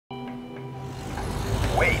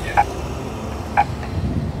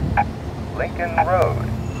Lincoln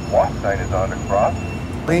Road. Walk sign is on across.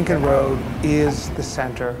 Lincoln Road is the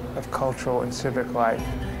center of cultural and civic life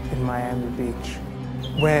in Miami Beach.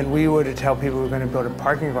 When we were to tell people we were going to build a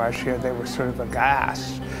parking garage here, they were sort of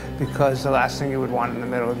aghast, because the last thing you would want in the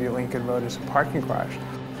middle of your Lincoln Road is a parking garage.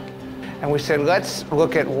 And we said, let's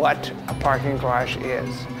look at what a parking garage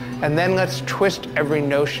is, and then let's twist every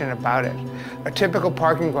notion about it. A typical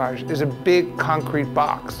parking garage is a big concrete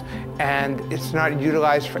box, and it's not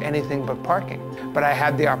utilized for anything but parking. But I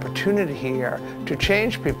had the opportunity here to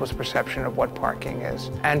change people's perception of what parking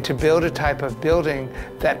is, and to build a type of building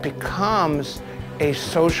that becomes a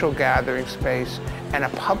social gathering space and a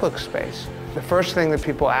public space. The first thing that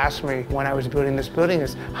people asked me when I was building this building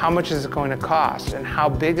is, how much is it going to cost, and how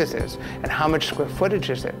big is it, and how much square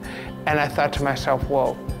footage is it? And I thought to myself,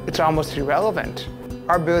 well, it's almost irrelevant.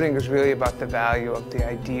 Our building is really about the value of the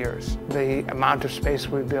ideas. The amount of space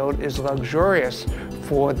we build is luxurious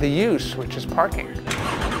for the use, which is parking.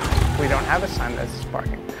 We don't have a sign that says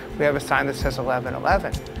parking. We have a sign that says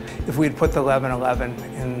 1111. If we'd put the 1111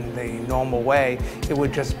 in the normal way, it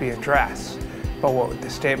would just be a dress. But what the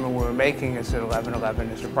statement we were making is that 1111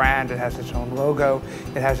 is a brand, it has its own logo,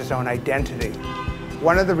 it has its own identity.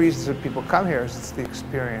 One of the reasons that people come here is it's the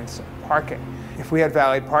experience of parking. If we had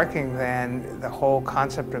valet parking, then the whole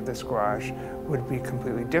concept of this garage would be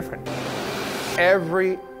completely different.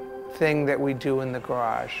 Everything that we do in the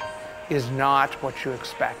garage is not what you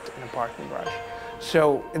expect in a parking garage.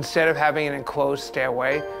 So instead of having an enclosed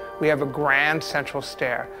stairway, we have a grand central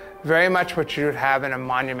stair, very much what you would have in a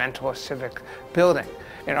monumental or civic building.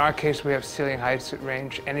 In our case, we have ceiling heights that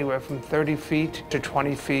range anywhere from 30 feet to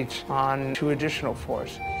 20 feet on 2 additional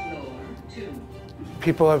floors.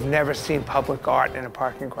 People have never seen public art in a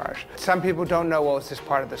parking garage. Some people don't know, well, is this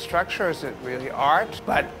part of the structure? Is it really art?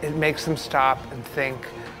 But it makes them stop and think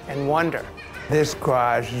and wonder. This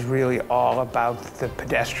garage is really all about the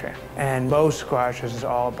pedestrian, and most garages is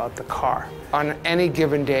all about the car. On any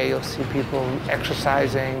given day, you'll see people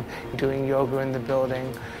exercising, doing yoga in the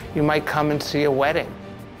building. You might come and see a wedding.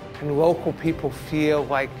 And local people feel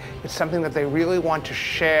like it's something that they really want to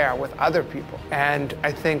share with other people. And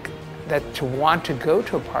I think that to want to go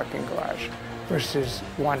to a parking garage versus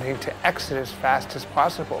wanting to exit as fast as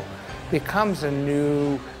possible becomes a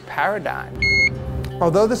new paradigm.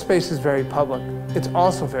 Although the space is very public, it's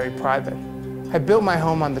also very private. I built my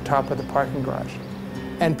home on the top of the parking garage.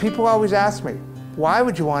 And people always ask me, why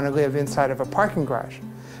would you want to live inside of a parking garage?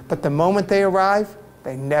 But the moment they arrive,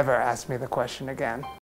 they never ask me the question again.